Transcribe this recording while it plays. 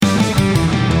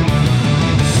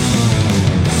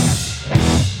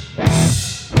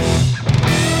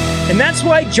That's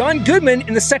why John Goodman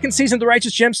in the second season of The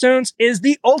Righteous Gemstones is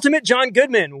the ultimate John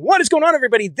Goodman. What is going on,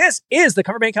 everybody? This is the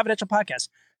Cover Band Confidential Podcast,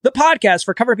 the podcast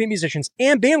for cover band musicians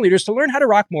and band leaders to learn how to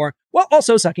rock more while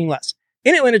also sucking less.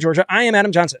 In Atlanta, Georgia, I am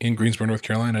Adam Johnson. In Greensboro, North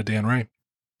Carolina, Dan Ray.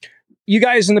 You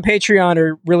guys in the Patreon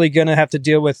are really going to have to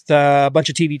deal with a bunch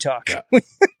of TV talk. Yeah.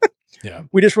 Yeah.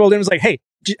 We just rolled in and was like, hey,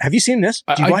 have you seen this?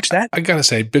 Did you watch that? I got to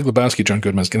say, Big Lebowski, John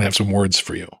Goodman is going to have some words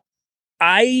for you.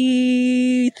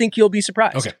 I think you'll be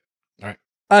surprised. Okay. All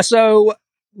right. So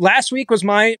last week was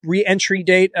my re-entry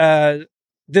date.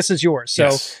 This is yours. So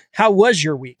Yes. How was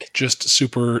your week? Just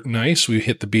super nice. We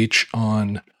hit the beach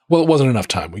on, well, it wasn't enough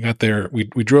time. We got there. We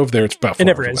drove there. It's about 4 It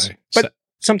never hours is. away. But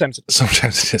sometimes it is.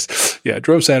 Sometimes it is. Yeah,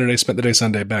 drove Saturday, spent the day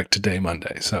Sunday, back today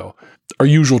Monday. So our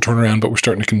usual turnaround, but we're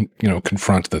starting to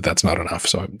confront that that's not enough.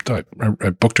 So I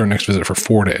booked our next visit for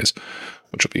 4 days,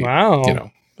 which will be Wow.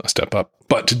 a step up.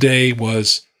 But today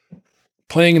was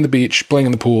playing in the beach, playing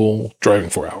in the pool, driving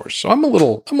 4 hours. So I'm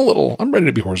ready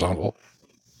to be horizontal.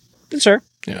 Good, sir.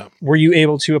 Yeah, Were you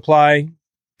able to apply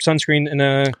sunscreen in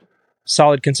a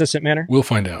solid, consistent manner? we'll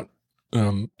find out.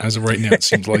 As of right now, it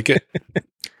seems like it.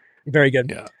 Very good.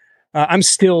 Yeah. I'm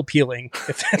still peeling.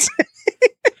 If that's,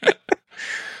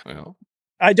 Well,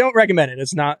 I don't recommend it.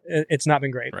 It's not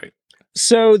been great. right.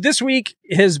 So this week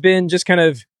has been just kind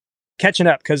of catching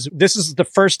up because this is the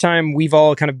first time we've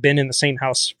all kind of been in the same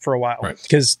house for a while Right.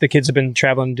 because the kids have been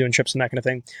traveling, doing trips and that kind of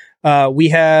thing. We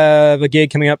have a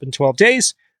gig coming up in 12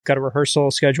 days. Got a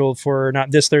rehearsal scheduled for not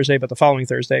this Thursday, but the following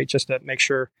Thursday, just to make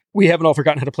sure we haven't all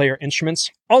forgotten how to play our instruments.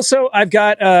 Also, I've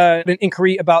got an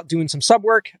inquiry about doing some sub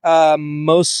work,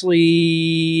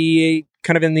 mostly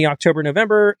kind of in the October,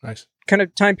 November Nice. kind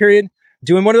of time period,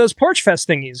 doing one of those Porch Fest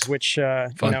thingies, which,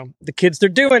 Fun. the kids, they're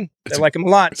doing. They like them a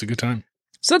lot. It's a good time.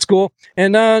 So that's cool.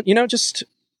 And, just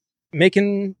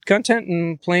making content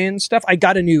and playing stuff. I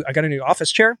got a new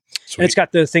office chair Sweet. and it's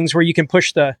got the things where you can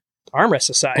push the armrest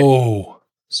aside. Oh,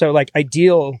 So like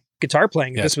ideal guitar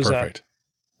playing. yeah, This was perfect.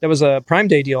 that was a Prime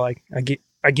Day deal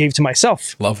I gave to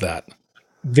myself. Love that.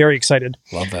 Very excited.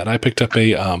 Love that. I picked up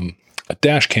a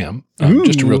dash cam,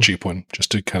 just a real cheap one,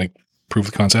 just to kind of prove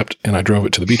the concept. And I drove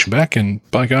it to the beach and back, and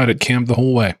by God, it cammed the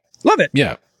whole way. Love it.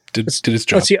 Yeah, did its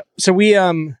job. Let's see. So we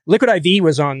Liquid IV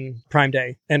was on Prime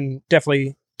Day and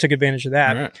definitely took advantage of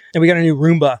that. All right. And we got a new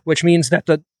Roomba, which means that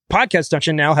the podcast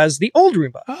dungeon now has the old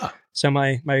Roomba. Ah, So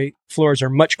my floors are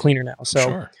much cleaner now. So,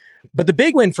 sure. but the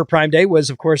big win for Prime Day was,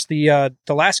 of course, the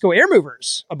Lasco Air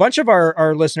Movers. A bunch of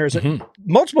our listeners, Mhm.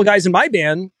 multiple guys in my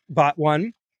band bought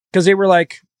one because they were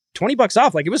like $20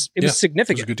 off. Like it was It was a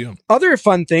significant. good deal. Other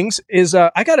fun things is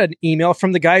I got an email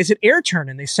from the guys at AirTurn,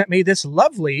 and they sent me this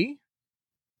lovely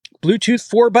Bluetooth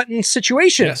 4-button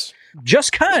situation. Yes,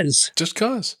 Just cause. just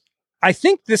cause. I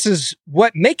think this is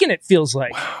what making it feels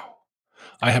like. Wow.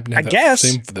 I happen to I have guess.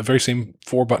 the very same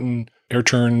 4-button air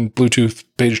turn Bluetooth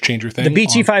page changer thing. The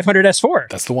BT500 S4.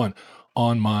 That's the one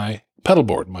on my pedal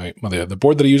board, the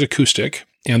board that I use acoustic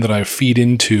and that I feed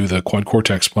into the Quad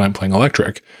Cortex when I'm playing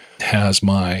electric has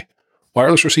my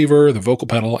wireless receiver, the vocal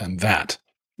pedal, and that.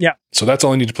 Yeah. So that's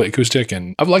all I need to play acoustic,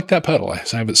 and I've liked that pedal. I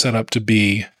have it set up to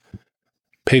be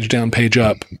page down, page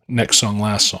up, next song,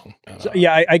 last song. So,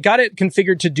 yeah, I got it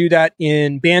configured to do that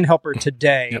in Band Helper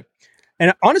today. Yep.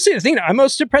 And honestly, the thing that I'm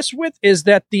most impressed with is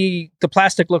that the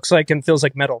plastic looks like and feels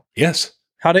like metal. Yes.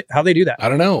 How they do that? I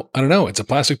don't know. It's a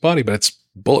plastic body, but it's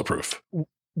bulletproof.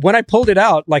 When I pulled it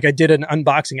out, like I did an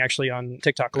unboxing actually on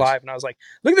TikTok Nice. Live, and I was like,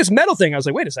 look at this metal thing. I was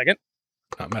like, wait a second.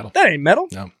 Not metal. That ain't metal.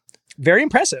 No. Very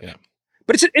impressive. Yeah.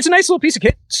 But it's a nice little piece of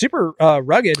kit, super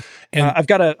rugged. And I've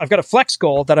got a flex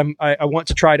goal that I want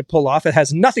to try to pull off. It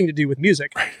has nothing to do with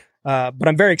music, Right. but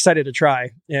I'm very excited to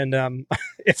try. And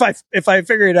if I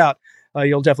figure it out,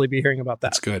 you'll definitely be hearing about that.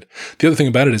 that's good. The other thing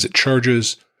about it is it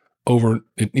charges over.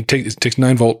 It takes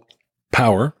 9-volt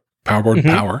power Mhm.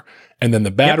 power, and then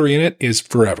the battery in it is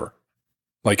forever.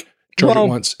 Like charge Well- it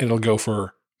once, and it'll go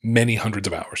for many hundreds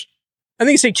of hours. I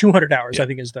think you say 200 hours. Yeah. I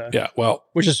think is the Yeah. Well,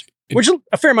 which is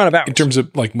a fair amount of hours. in terms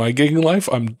of like my gigging life,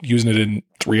 I'm using it in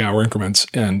 3-hour increments,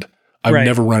 and I've Right.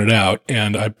 never run it out.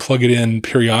 And I plug it in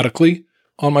periodically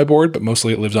on my board, but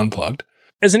mostly it lives unplugged.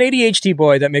 As an ADHD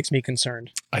boy, that makes me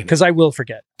concerned I know. because I will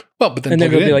forget. Well, but then and then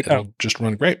plug it it'll be in, like, it'll just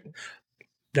run great.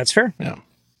 That's fair. Yeah.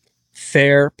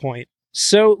 Fair point.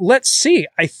 So let's see.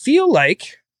 I feel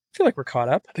like we're caught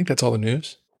up. I think that's all the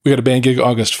news. We got a band gig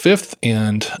August 5th,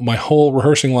 and my whole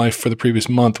rehearsing life for the previous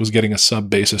month was getting a sub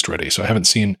bassist ready. So I haven't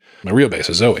seen my real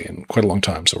bassist, Zoe, in quite a long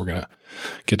time. So we're going to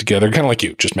get together, kind of like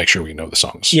you, just make sure we know the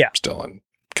songs still and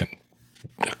can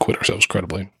acquit ourselves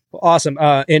credibly. Awesome.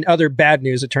 In other bad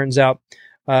news, it turns out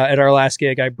at our last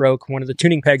gig, I broke one of the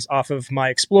tuning pegs off of my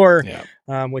Explorer,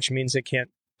 Yeah. which means it can't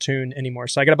tune anymore.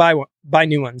 So I got to buy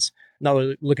new ones. Not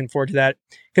really looking forward to that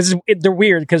because they're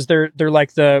weird because they're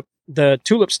like the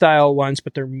tulip style ones,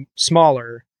 but they're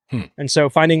smaller. And so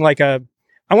finding like I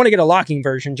want to get a locking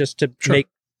version just to make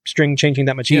string changing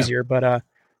that much easier. But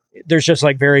there's just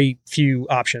like very few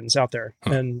options out there,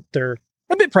 and they're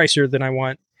a bit pricier than I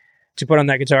want to put on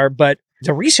that guitar. But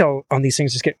the resale on these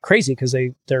things is getting crazy because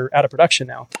they're out of production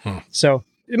now. So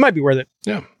it might be worth it.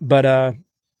 Yeah. But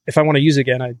if I want to use it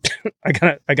again,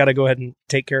 I gotta go ahead and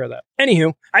take care of that.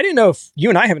 Anywho, I didn't know if you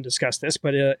and I haven't discussed this,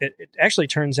 but it actually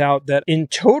turns out that in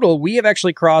total we have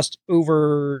actually crossed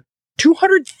over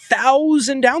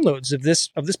 200,000 downloads of this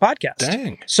podcast.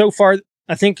 Dang. So far,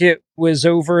 I think it was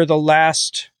over the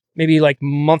last maybe like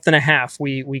month and a half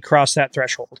we crossed that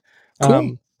threshold.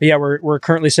 Cool. But yeah, we're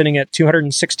currently sitting at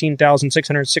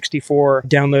 216,664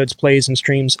 downloads, plays, and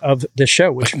streams of this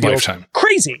show, which feels lifetime.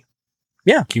 Crazy.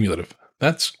 Yeah. Cumulative.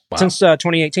 That's wow. Since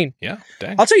 2018. Yeah.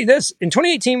 Dang. I'll tell you this, in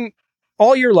 2018,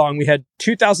 all year long, we had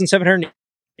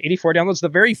 2,784 downloads. The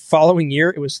very following year,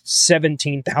 it was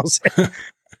 17,000.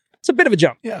 It's a bit of a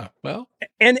jump. Yeah. Well,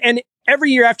 and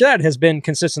every year after that has been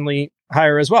consistently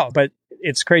higher as well. But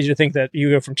it's crazy to think that you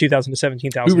go from 2,000 to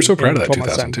 17,000. we were so proud of that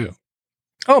 2,000 too.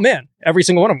 Oh man, every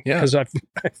single one of them. Yeah. Because I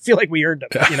feel like we earned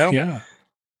them, you know? Yeah.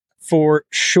 For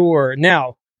sure.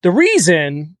 Now, the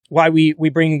reason why we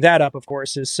bring that up, of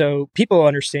course, is so people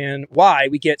understand why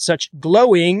we get such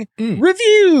glowing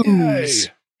reviews.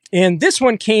 Yay. And this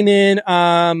one came in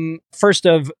 1st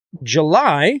of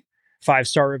July,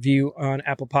 5-star review on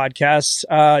Apple Podcasts.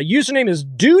 Username is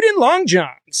Dude in Long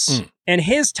Johns. And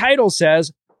his title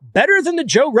says, better than the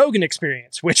Joe Rogan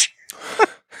Experience, which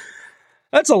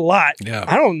that's a lot. Yeah.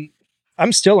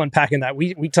 I'm still unpacking that.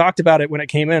 We talked about it when it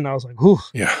came in. I was like, whew.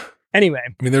 Yeah. Anyway.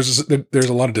 I mean, there's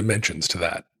a lot of dimensions to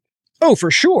that. Oh,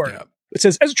 for sure. Yeah. It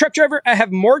says, as a truck driver, I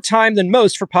have more time than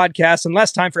most for podcasts and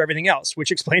less time for everything else,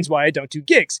 which explains why I don't do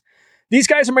gigs. These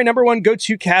guys are my number one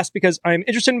go-to cast because I'm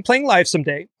interested in playing live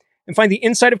someday and find the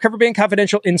inside of Cover Band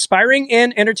Confidential inspiring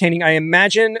and entertaining. I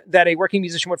imagine that a working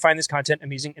musician would find this content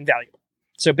amusing and valuable.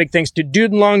 So big thanks to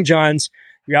Dude and Long Johns.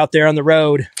 You're out there on the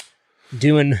road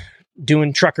doing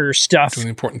trucker stuff. Doing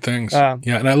important things. Yeah.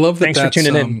 And I love that. Thanks for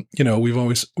tuning in. You know, we've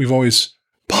always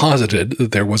posited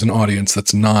that there was an audience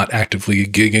that's not actively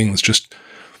gigging, that's just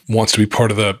wants to be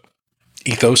part of the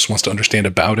ethos, wants to understand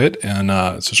about it. And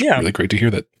it's just really great to hear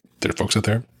that there are folks out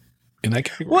there in that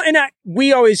category. Well, and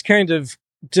we always kind of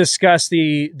discuss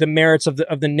the merits of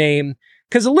the name,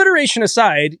 because alliteration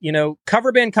aside, you know,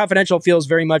 Cover Band Confidential feels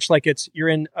very much like you're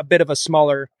in a bit of a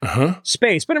smaller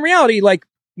space. But in reality, like,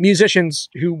 musicians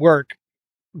who work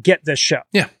get this show.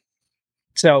 Yeah.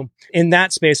 So in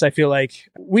that space, I feel like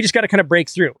we just got to kind of break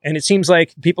through. And it seems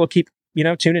like people keep, you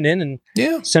know, tuning in and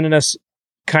sending us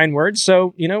kind words.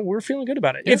 So, you know, we're feeling good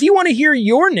about it. Yeah. If you want to hear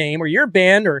your name or your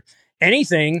band or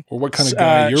anything, or what kind of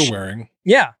guy you're wearing,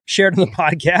 shared on the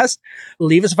podcast,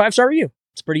 leave us a 5-star review.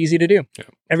 It's pretty easy to do. Yeah.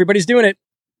 Everybody's doing it.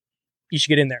 You should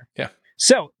get in there. Yeah.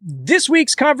 So this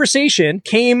week's conversation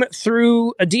came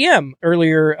through a DM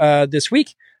earlier this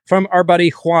week from our buddy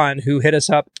Juan, who hit us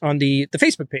up on the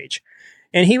Facebook page.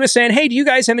 And he was saying, hey, do you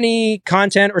guys have any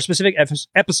content or specific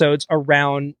episodes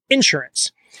around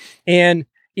insurance? And,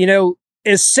 you know,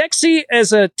 as sexy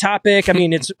as a topic, I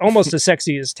mean, it's almost as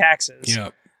sexy as taxes. Yeah,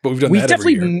 but we've done that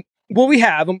every year. Well, we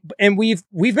have, and we've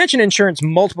mentioned insurance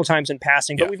multiple times in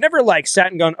passing, but we've never like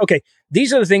sat and gone, okay,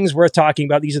 these are the things worth talking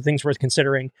about. These are the things worth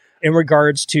considering in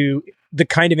regards to the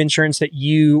kind of insurance that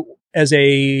you as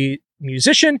a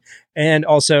musician and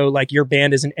also like your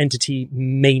band as an entity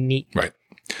may need. Right.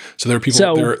 So there are people,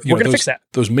 so we're going to fix that.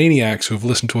 Those maniacs who have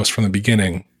listened to us from the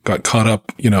beginning, got caught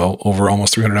up, you know, over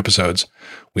almost 300 episodes.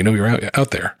 We know you're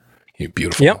out there. You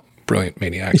beautiful, brilliant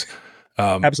maniacs.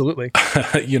 Absolutely.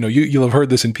 You know, you'll have heard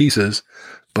this in pieces,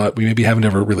 but we maybe haven't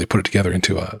ever really put it together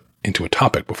into a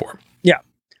topic before. Yeah.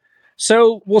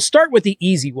 So we'll start with the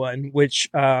easy one, which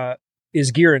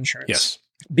is gear insurance. Yes.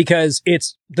 Because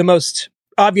it's the most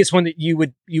obvious one that you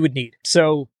would need.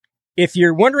 So if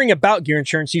you're wondering about gear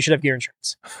insurance, you should have gear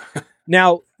insurance.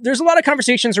 Now, there's a lot of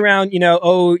conversations around, you know,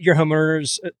 oh, your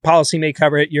homeowner's policy may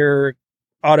cover it, your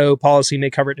auto policy may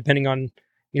cover it, depending on,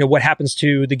 you know, what happens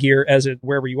to the gear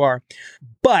wherever you are.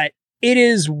 But it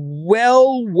is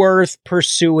well worth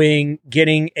pursuing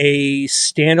getting a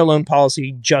standalone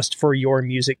policy just for your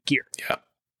music gear. Yeah.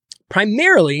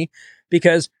 Primarily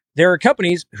because there are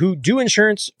companies who do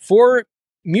insurance for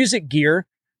music gear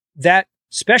that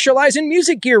specialize in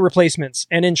music gear replacements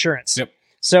and insurance. Yep.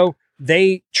 So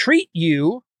they treat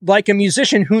you like a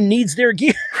musician who needs their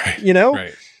gear, you know?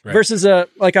 Right. Right. Versus a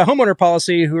homeowner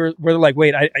policy where they're like,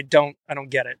 wait, I don't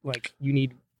get it. Like, you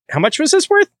need how much was this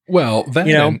worth? Well, that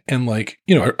You know? and like,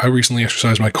 you know, I recently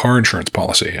exercised my car insurance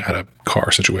policy. I had a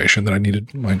car situation that I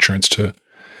needed my insurance to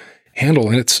handle,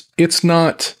 and it's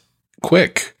not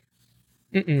quick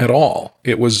at all.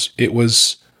 It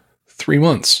was 3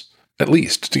 months at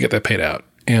least to get that paid out.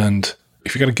 And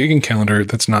if you got a gigging calendar,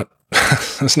 that's not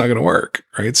that's not going to work,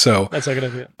 right? So That's not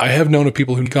going to do it. I have known of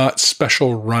people who got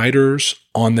special riders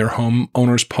on their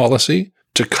homeowner's policy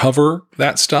to cover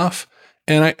that stuff.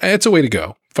 And it's a way to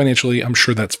go. Financially, I'm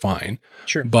sure that's fine.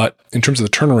 Sure. But in terms of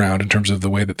the turnaround, in terms of the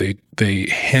way that they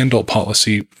handle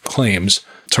policy claims,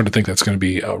 it's hard to think that's going to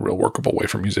be a real workable way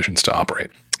for musicians to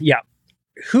operate. Yeah.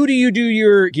 Who do you do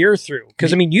your gear through?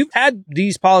 Because, I mean, you've had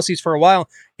these policies for a while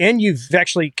and you've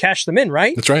actually cashed them in,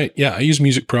 right? That's right. Yeah, I use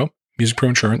Music Pro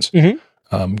Insurance.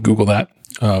 Mm-hmm. Google that.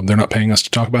 They're not paying us to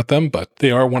talk about them, but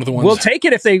they are one of the ones. We'll take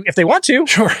it if they want to.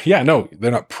 Sure. Yeah, no, they're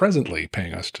not presently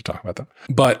paying us to talk about them.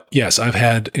 But yes, I've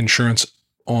had insurance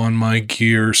on my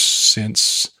gear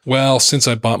since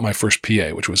I bought my first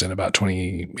PA, which was in about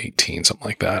 2018, something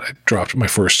like that. I dropped my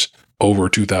first over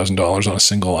 $2,000 on a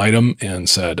single item and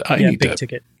said, I need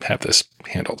to have this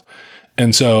handled.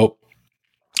 And so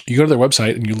you go to their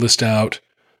website and you list out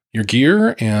your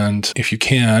gear. And if you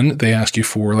can, they ask you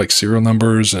for like serial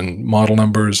numbers and model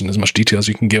numbers and as much detail as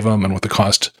you can give them and what the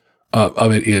cost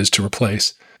of it is to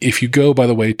replace. If you go, by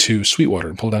the way, to Sweetwater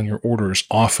and pull down your orders,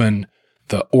 often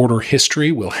the order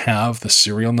history will have the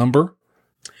serial number.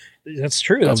 That's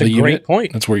true. That's a great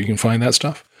point. That's where you can find that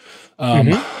stuff.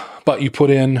 But you put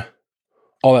in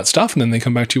all that stuff and then they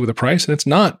come back to you with a price and it's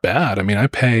not bad. I mean, I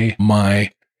pay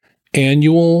my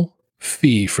annual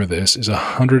fee for this is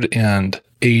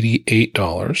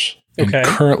 $188. And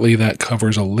currently that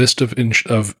covers a list of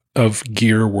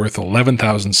gear worth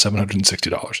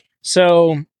 $11,760.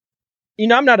 So, you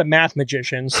know, I'm not a math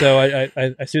magician, so I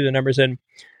threw the numbers in.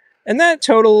 And that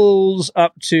totals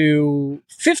up to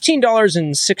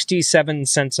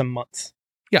 $15.67 a month.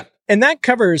 Yeah. And that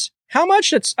covers how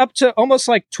much? It's up to almost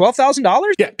like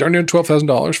 $12,000? Yeah, darn near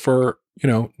 $12,000 for, you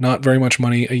know, not very much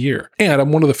money a year. And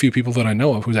I'm one of the few people that I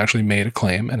know of who's actually made a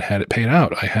claim and had it paid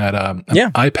out. I had an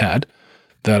iPad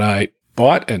that I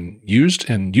bought and used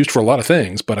for a lot of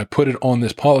things, but I put it on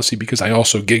this policy because I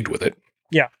also gigged with it.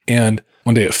 Yeah. And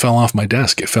one day it fell off my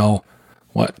desk. It fell,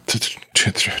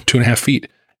 2.5 feet.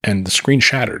 And the screen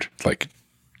shattered like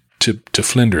to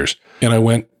flinders. And I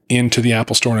went into the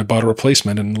Apple store and I bought a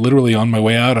replacement. And literally on my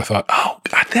way out, I thought, oh,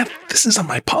 God, this is on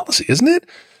my policy, isn't it?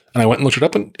 And I went and looked it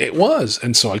up and it was.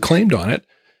 And so I claimed on it.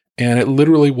 And it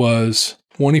literally was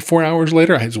 24 hours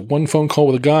later. I had one phone call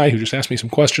with a guy who just asked me some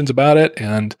questions about it.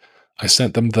 And I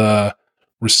sent them the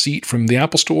receipt from the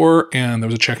Apple store. And there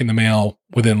was a check in the mail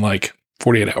within like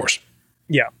 48 hours.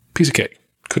 Yeah. Piece of cake.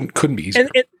 Couldn't be easier.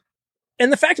 And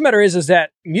the fact of the matter is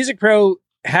that Music Pro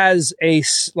has a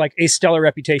stellar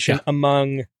reputation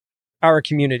among our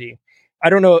community.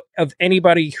 I don't know of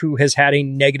anybody who has had a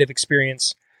negative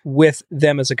experience with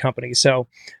them as a company. So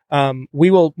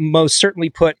we will most certainly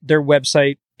put their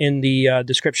website in the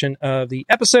description of the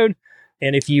episode.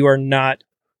 And if you are not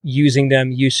using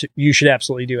them, you should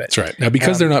absolutely do it. That's right. Now,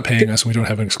 because they're not paying us and we don't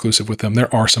have an exclusive with them,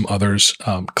 there are some others.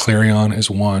 Clarion is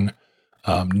one.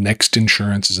 Next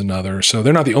Insurance is another. So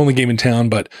they're not the only game in town,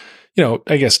 but, you know,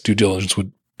 I guess due diligence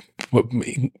would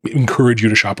encourage you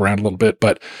to shop around a little bit.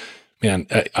 But man,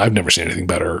 I've never seen anything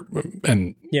better.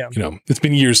 And, you know, it's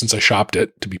been years since I shopped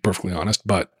it, to be perfectly honest,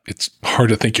 but it's hard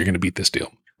to think you're going to beat this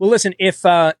deal. Well, listen,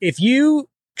 if you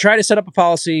try to set up a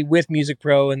policy with Music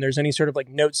Pro and there's any sort of like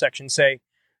note section, say,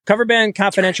 Cover Band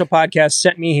Confidential Podcast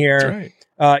sent me here.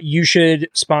 Right. You should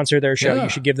sponsor their show. Yeah. You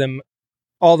should give them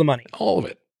all the money. All of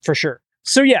it. For sure.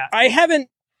 So yeah, I haven't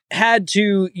had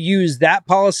to use that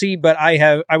policy, but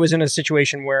I was in a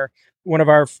situation where one of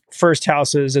our first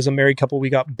houses as a married couple, we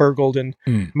got burgled and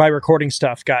my recording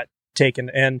stuff got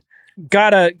taken and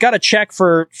got a check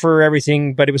for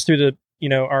everything, but it was through the, you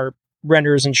know, our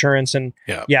renter's insurance. And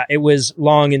it was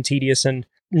long and tedious and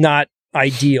not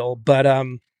ideal, but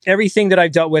everything that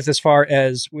I've dealt with as far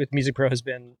as with Music Pro has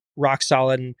been rock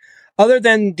solid. And other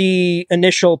than the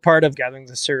initial part of gathering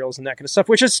the serials and that kind of stuff,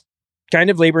 which is kind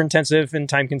of labor intensive and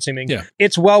time consuming. Yeah.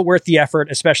 It's well worth the effort,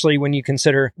 especially when you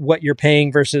consider what you're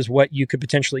paying versus what you could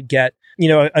potentially get. You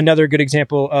know, another good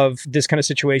example of this kind of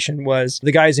situation was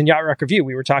the guys in Yacht Rock Review.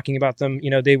 We were talking about them. You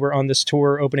know, they were on this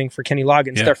tour opening for Kenny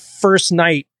Loggins. Yeah. Their first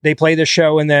night, they play the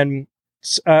show and then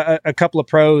a couple of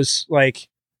pros like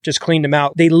just cleaned them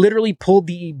out. They literally pulled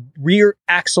the rear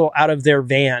axle out of their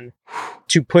van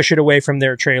to push it away from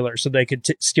their trailer so they could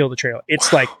steal the trailer.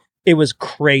 It's like, it was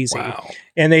crazy. Wow.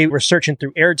 And they were searching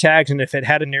through air tags. And if it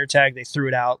had an air tag, they threw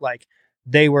it out. Like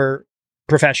they were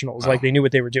professionals. Wow. Like they knew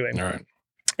what they were doing. All right.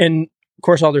 And of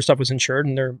course, all their stuff was insured,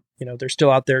 and they're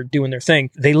still out there doing their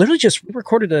thing. They literally just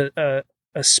recorded a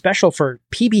special for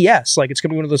PBS. Like, it's going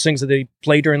to be one of those things that they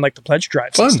play during like the pledge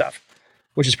drives and stuff,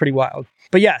 which is pretty wild.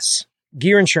 But yes,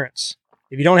 gear insurance.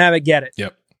 If you don't have it, get it.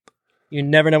 Yep. You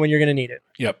never know when you're going to need it.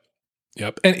 Yep.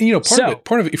 And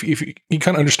part of it, if you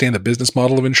kind of understand the business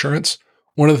model of insurance,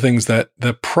 one of the things that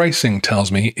the pricing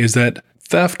tells me is that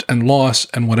theft and loss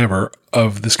and whatever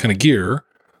of this kind of gear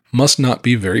must not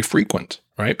be very frequent,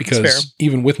 right? Because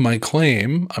even with my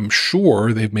claim, I'm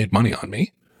sure they've made money on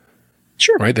me.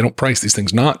 Sure. Right? They don't price these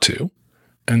things not to.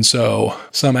 And so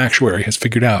some actuary has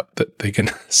figured out that they can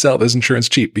sell this insurance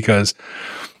cheap because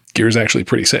gear is actually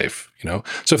pretty safe,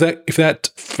 So if that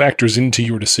factors into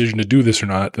your decision to do this or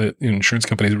not, the insurance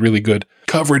company is really good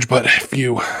coverage. But if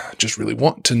you just really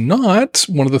want to not,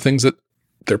 one of the things that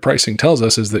their pricing tells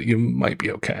us is that you might be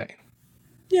okay.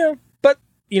 Yeah, but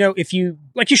if you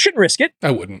shouldn't risk it.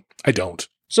 I wouldn't. I don't.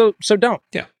 So don't.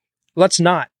 Yeah. Let's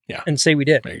not. Yeah. And say we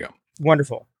did. There you go.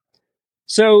 Wonderful.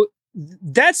 So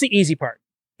that's the easy part.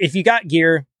 If you got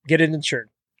gear, get it insured.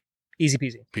 Easy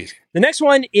peasy. The next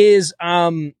one is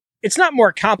it's not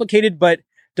more complicated, but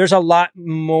there's a lot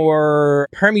more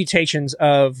permutations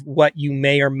of what you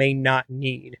may or may not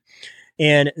need.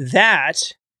 And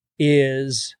that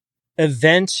is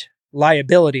event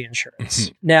liability insurance.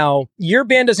 Mm-hmm. Now, your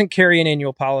band doesn't carry an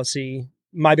annual policy.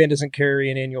 My band doesn't carry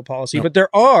an annual policy, but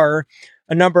there are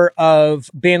a number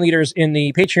of band leaders in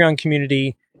the Patreon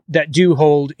community that do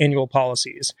hold annual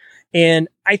policies. And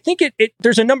I think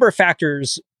there's a number of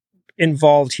factors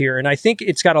involved here. And I think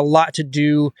it's got a lot to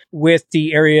do with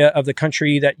the area of the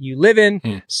country that you live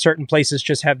in. Certain places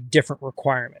just have different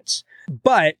requirements.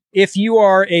 But if you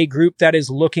are a group that is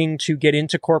looking to get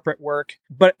into corporate work,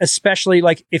 but especially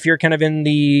like if you're kind of in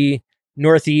the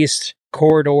Northeast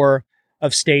corridor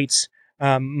of states,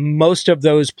 most of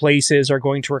those places are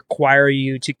going to require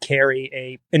you to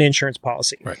carry an insurance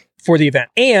policy for the event.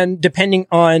 And depending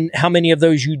on how many of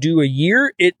those you do a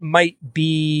year, it might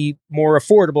be more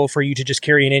affordable for you to just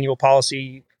carry an annual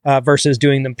policy versus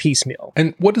doing them piecemeal.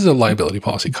 And what does a liability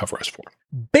policy cover us for?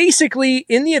 Basically,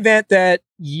 in the event that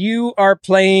you are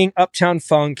playing Uptown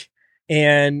Funk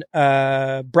and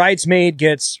Bridesmaid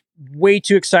gets way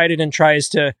too excited and tries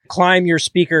to climb your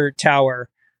speaker tower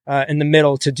in the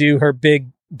middle to do her big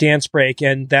dance break,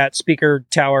 and that speaker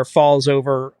tower falls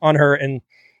over on her and,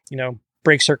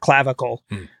 breaks her clavicle.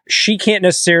 She can't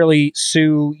necessarily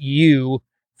sue you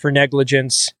for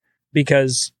negligence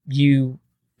because you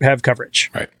have coverage.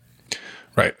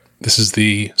 Right. This is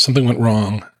something went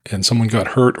wrong and someone got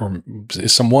hurt, or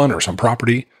someone or some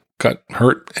property got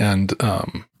hurt, and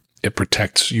it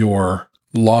protects your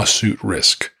lawsuit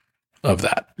risk of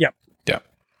that. Yep. Yeah.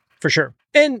 For sure.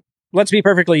 And let's be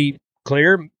perfectly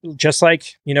clear, just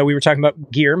like, we were talking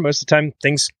about gear, most of the time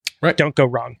things don't go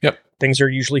wrong. Yep. Things are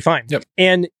usually fine. Yep.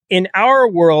 And in our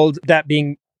world, that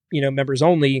being, members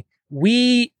only,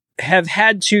 we have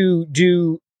had to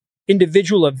do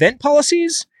individual event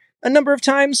policies a number of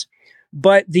times,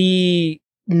 but the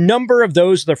number of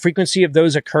those, the frequency of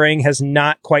those occurring has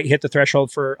not quite hit the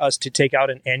threshold for us to take out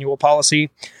an annual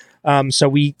policy. So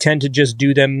we tend to just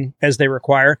do them as they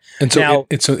require. And so now,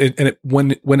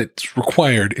 when it's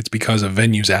required, it's because a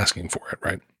venue's asking for it,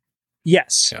 right?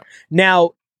 Yes. Yeah.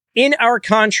 Now, in our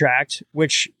contract,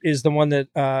 which is the one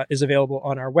that is available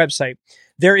on our website,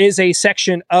 there is a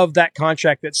section of that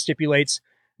contract that stipulates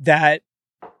that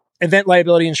event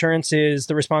liability insurance is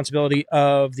the responsibility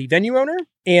of the venue owner.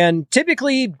 And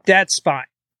typically that's fine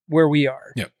where we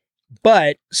are. Yep.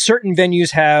 But certain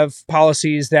venues have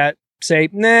policies that say,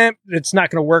 nah, it's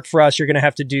not going to work for us. You're going to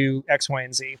have to do X, Y,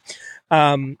 and Z.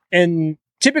 And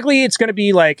typically it's going to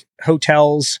be like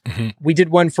hotels. Mm-hmm. We did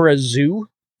one for a zoo,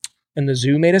 and the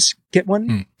zoo made us get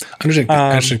one. I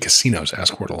understand casinos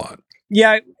ask for it a lot.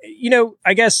 Yeah.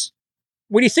 I guess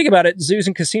when you think about it, zoos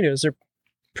and casinos are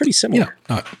pretty similar.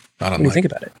 Yeah, not unlike. When you think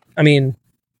about it. I mean,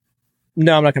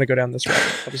 no, I'm not going to go down this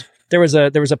road. There was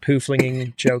a poo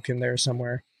flinging joke in there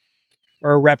somewhere,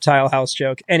 or a reptile house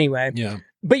joke. Anyway. Yeah.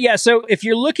 But yeah, so if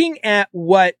you're looking at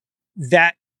what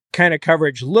that kind of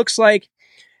coverage looks like,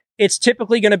 it's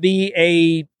typically going to be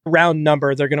a round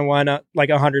number. They're going to want like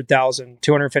 100,000,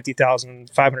 250,000,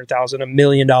 500,000, $1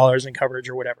 million in coverage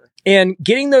or whatever. And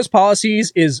getting those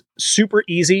policies is super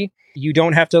easy. You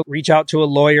don't have to reach out to a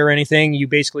lawyer or anything. You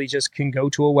basically just can go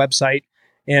to a website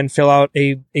and fill out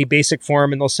a basic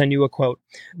form, and they'll send you a quote.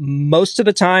 Most of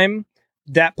the time,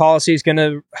 that policy is going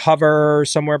to hover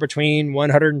somewhere between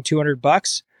 $100 and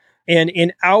 $200. And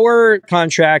in our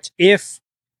contract, if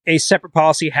a separate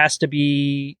policy has to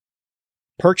be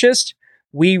purchased,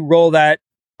 we roll that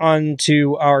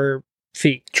onto our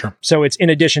fee. Sure. So it's in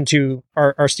addition to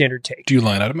our standard take. Do you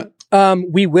line item it?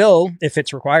 We will if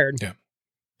it's required. Yeah.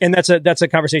 And that's a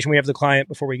conversation we have with the client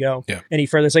before we go any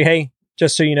further. It's like, hey,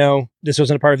 just so you know, this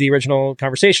wasn't a part of the original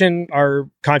conversation. Our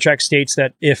contract states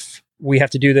that if we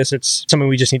have to do this, it's something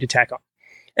we just need to tack on.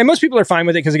 And most people are fine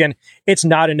with it because, again, it's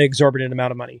not an exorbitant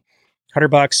amount of money. $100,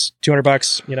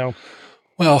 $200,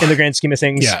 Well, in the grand scheme of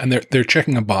things. Yeah, and they're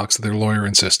checking a box that their lawyer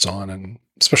insists on, and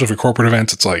especially for corporate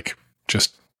events, it's like,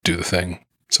 just do the thing.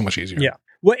 So much easier. Yeah.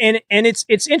 Well, and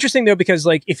it's interesting though, because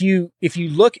like if you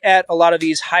look at a lot of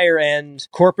these higher end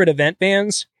corporate event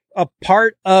bands, a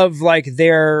part of like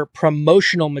their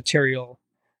promotional material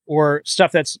or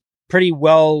stuff that's pretty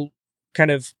well kind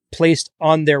of placed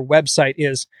on their website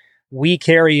is we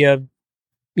carry a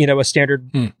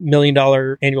standard $1 million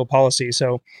annual policy.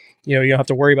 So, you don't have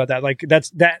to worry about that. Like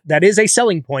that is a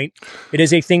selling point. It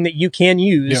is a thing that you can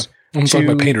use. Yeah. I'm talking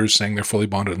about painters saying they're fully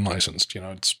bonded and licensed.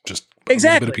 It's just a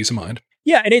little bit of peace of mind.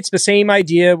 Yeah. And it's the same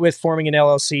idea with forming an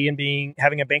LLC and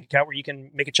having a bank account where you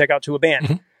can make a check out to a band.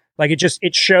 Mm-hmm. Like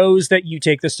it shows that you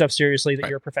take this stuff seriously, that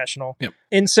you're a professional. Yep.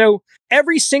 And so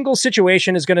every single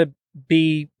situation is going to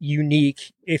be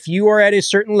unique. If you are at a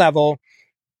certain level,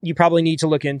 you probably need to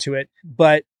look into it,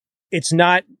 but it's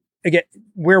not, again,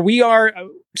 where we are,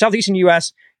 Southeastern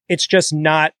US, it's just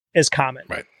not as common.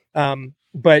 Right.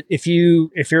 But if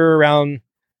you're around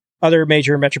other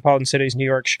major metropolitan cities, New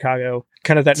York, Chicago,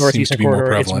 kind of that northeastern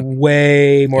corridor, it's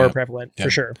way more prevalent for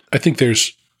sure. I think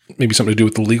there's maybe something to do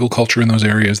with the legal culture in those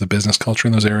areas, the business culture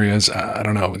in those areas. I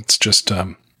don't know. It's just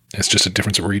a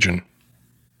difference of region.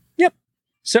 Yep.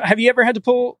 So have you ever had to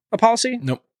pull a policy?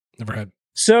 Nope. Never had.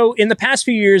 So in the past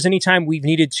few years, anytime we've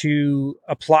needed to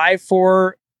apply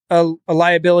for a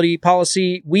liability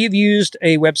policy, we've used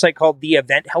a website called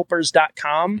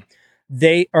theeventhelpers.com.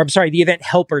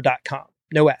 theeventhelper.com.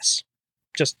 No S,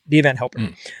 just the Event Helper.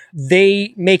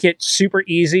 They make it super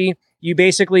easy. You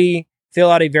basically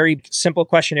fill out a very simple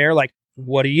questionnaire like,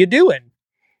 what are you doing?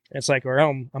 And it's like,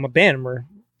 well, I'm a band. We're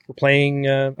playing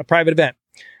a private event.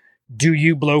 Do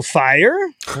you blow fire?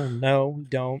 Oh, no,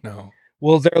 don't. No.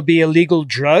 Will there be illegal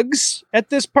drugs at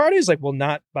this party? It's like, well,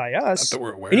 not by us. Not that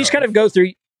we're aware and you just kind of go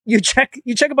through, you check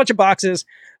a bunch of boxes.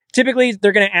 Typically,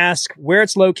 they're going to ask where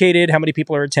it's located, how many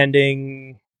people are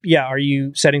attending. Yeah, are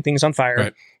you setting things on fire?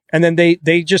 Right. And then they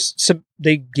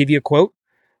give you a quote.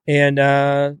 And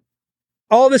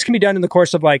all of this can be done in the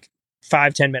course of like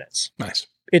 5-10 minutes. Nice.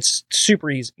 It's super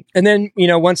easy. And then,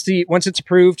 once it's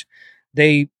approved,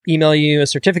 they email you a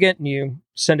certificate and you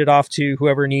send it off to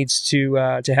whoever needs to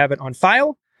have it on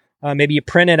file. Maybe you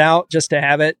print it out just to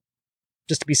have it,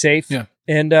 just to be safe. Yeah.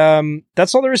 And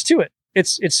that's all there is to it.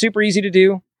 It's super easy to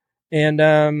do.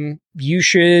 And you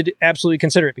should absolutely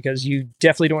consider it because you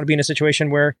definitely don't want to be in a situation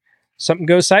where something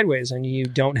goes sideways and you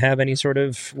don't have any sort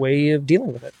of way of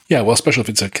dealing with it. Yeah. Well, especially if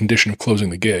it's a condition of closing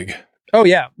the gig. Oh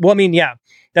yeah. Well, I mean, yeah,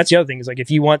 that's the other thing is like, if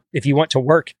you want to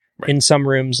work in some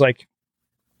rooms, like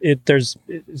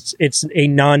it's a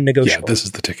non-negotiable. Yeah. This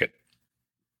is the ticket.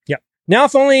 Yeah. Now,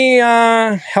 if only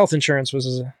health insurance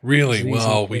was really,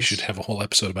 well, we should have a whole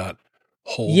episode about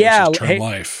whole versus term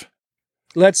life.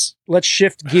 Let's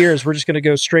shift gears. We're just going to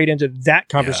go straight into that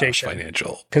conversation. Yeah,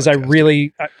 financial. Because I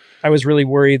was really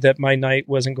worried that my night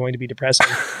wasn't going to be depressing.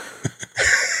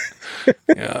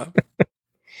 Yeah.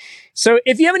 So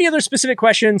if you have any other specific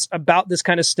questions about this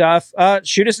kind of stuff,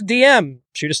 shoot us a DM,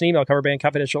 shoot us an email,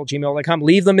 coverbandconfidential@gmail.com.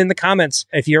 Leave them in the comments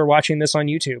if you're watching this on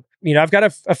YouTube. I've got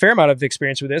a fair amount of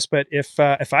experience with this, but if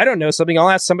I don't know something, I'll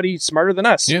ask somebody smarter than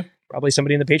us. Yeah. Probably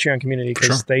somebody in the Patreon community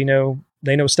because they know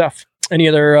stuff. Any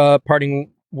other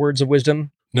parting words of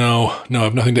wisdom? No, I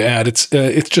have nothing to add. It's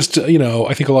just,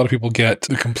 I think a lot of people get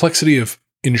the complexity of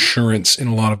insurance in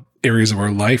a lot of areas of our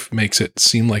life makes it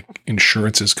seem like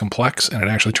insurance is complex, and it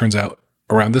actually turns out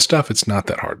around this stuff, it's not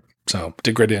that hard. So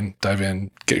dig right in, dive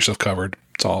in, get yourself covered.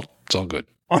 It's all good.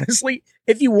 Honestly,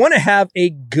 if you want to have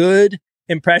a good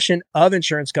impression of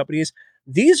insurance companies,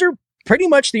 these are pretty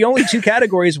much the only two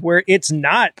categories where it's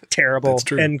not terrible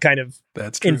and kind of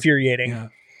infuriating. Yeah.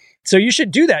 So you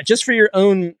should do that just for your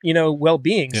own,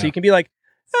 well-being. So you can be like,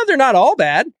 oh, they're not all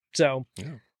bad. So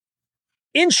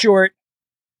in short,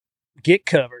 get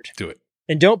covered. Do it.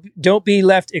 And don't be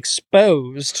left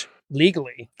exposed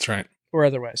legally. That's right. Or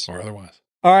otherwise.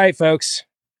 All right, folks.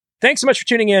 Thanks so much for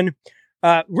tuning in.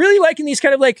 Really liking these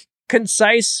kind of like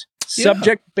concise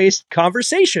subject-based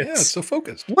conversations. Yeah, it's so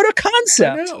focused. What a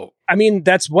concept. I know. I mean,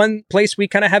 that's one place we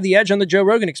kind of have the edge on the Joe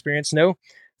Rogan Experience.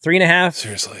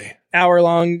 3.5 hour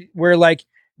long, where like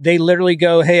they literally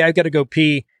go, hey, I've got to go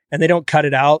pee, and they don't cut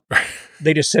it out.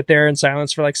 They just sit there in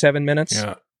silence for like 7 minutes.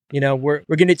 Yeah. We're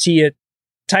getting it to you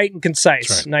tight and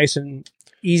concise, nice and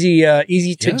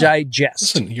easy to digest.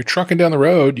 Listen, you're trucking down the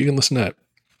road, you can listen to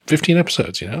 15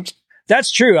 episodes,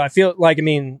 That's true. I feel like,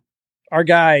 our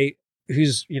guy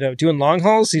who's, doing long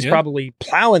hauls, he's probably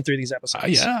plowing through these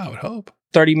episodes. I would hope.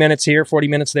 30 minutes here, 40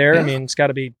 minutes there. Yeah. It's got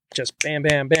to be just bam,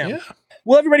 bam, bam. Yeah.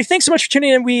 Well, everybody, thanks so much for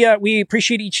tuning in. We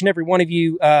appreciate each and every one of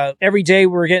you. Every day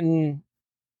we're getting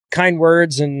kind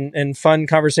words and fun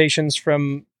conversations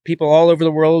from people all over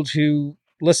the world who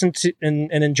listen to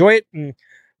and enjoy it. And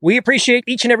we appreciate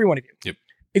each and every one of you. Yep.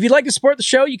 If you'd like to support the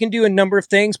show, you can do a number of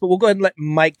things, but we'll go ahead and let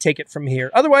Mike take it from here.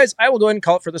 Otherwise, I will go ahead and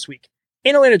call it for this week.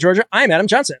 In Atlanta, Georgia, I'm Adam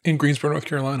Johnson. In Greensboro, North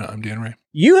Carolina, I'm Dan Ray.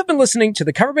 You have been listening to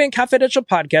the Cover Band Confidential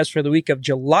podcast for the week of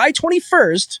July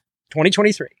 21st,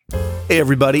 2023. Hey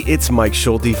everybody, it's Mike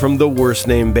Schulte from the worst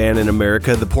named band in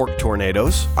America, the Pork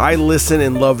Tornadoes. I listen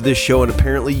and love this show, and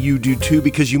apparently you do too,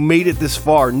 because you made it this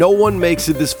far. No one makes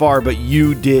it this far, but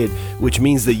you did, which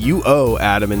means that you owe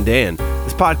Adam and Dan.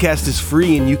 This podcast is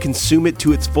free and you consume it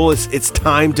to its fullest. It's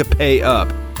time to pay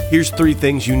up. Here's 3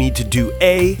 things you need to do.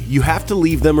 A, you have to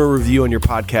leave them a review on your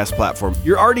podcast platform.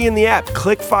 You're already in the app.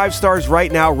 Click 5 stars right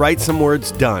now, write some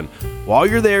words, done. While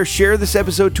you're there, share this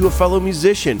episode to a fellow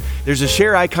musician. There's a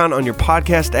share icon on your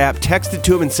podcast app. Text it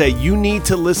to him and say, you need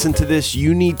to listen to this.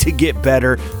 You need to get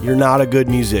better. You're not a good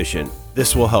musician.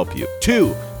 This will help you.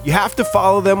 2, you have to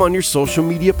follow them on your social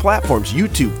media platforms,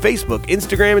 YouTube, Facebook,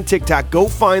 Instagram, and TikTok. Go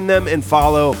find them and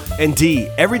follow. And D,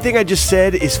 everything I just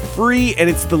said is free and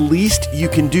it's the least you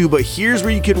can do. But here's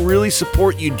where you can really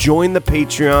support. You join the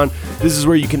Patreon. This is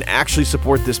where you can actually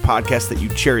support this podcast that you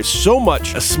cherish so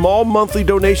much. A small monthly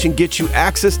donation gets you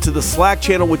access to the Slack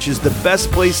channel, which is the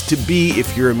best place to be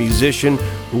if you're a musician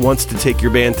who wants to take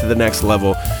your band to the next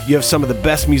level. You have some of the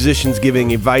best musicians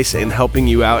giving advice and helping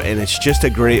you out, and it's just a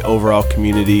great overall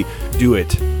community. Do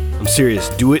it. I'm serious.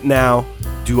 Do it now.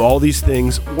 Do all these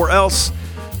things, or else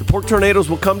the Pork Tornadoes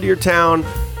will come to your town,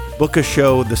 book a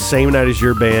show the same night as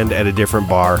your band at a different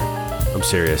bar. I'm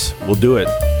serious. We'll do it.